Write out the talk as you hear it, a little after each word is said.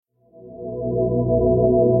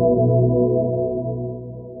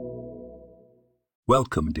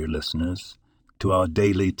Welcome, dear listeners, to our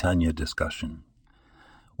daily Tanya discussion,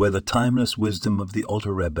 where the timeless wisdom of the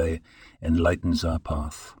Alter Rabbi enlightens our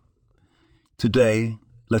path. Today,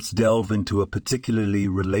 let's delve into a particularly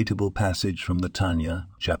relatable passage from the Tanya,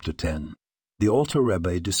 chapter 10. The Alter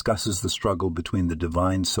Rabbi discusses the struggle between the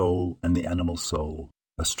divine soul and the animal soul,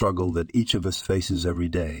 a struggle that each of us faces every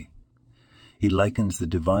day. He likens the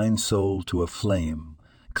divine soul to a flame,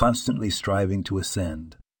 constantly striving to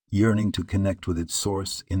ascend, yearning to connect with its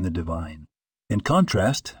source in the divine. In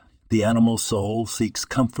contrast, the animal soul seeks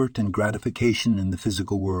comfort and gratification in the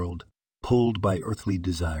physical world, pulled by earthly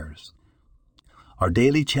desires. Our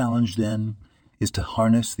daily challenge, then, is to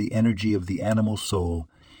harness the energy of the animal soul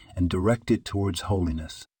and direct it towards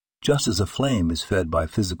holiness. Just as a flame is fed by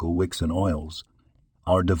physical wicks and oils,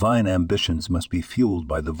 our divine ambitions must be fueled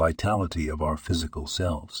by the vitality of our physical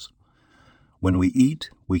selves. When we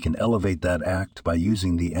eat, we can elevate that act by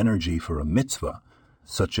using the energy for a mitzvah,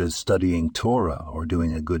 such as studying Torah or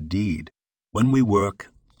doing a good deed. When we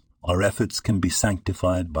work, our efforts can be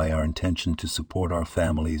sanctified by our intention to support our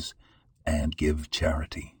families and give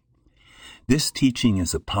charity. This teaching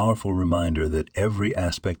is a powerful reminder that every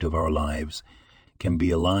aspect of our lives can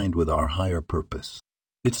be aligned with our higher purpose.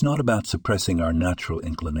 It's not about suppressing our natural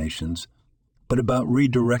inclinations, but about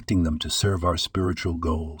redirecting them to serve our spiritual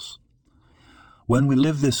goals. When we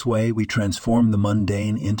live this way, we transform the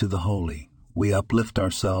mundane into the holy. We uplift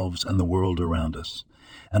ourselves and the world around us,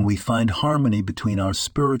 and we find harmony between our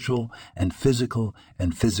spiritual and physical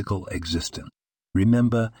existence.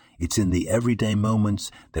 Remember, it's in the everyday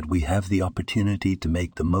moments that we have the opportunity to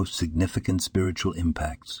make the most significant spiritual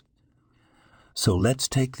impacts. So let's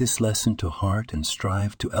take this lesson to heart and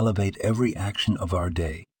strive to elevate every action of our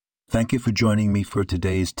day. Thank you for joining me for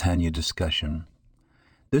today's Tanya discussion.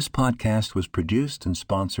 This podcast was produced and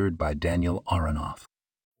sponsored by Daniel Aronoff.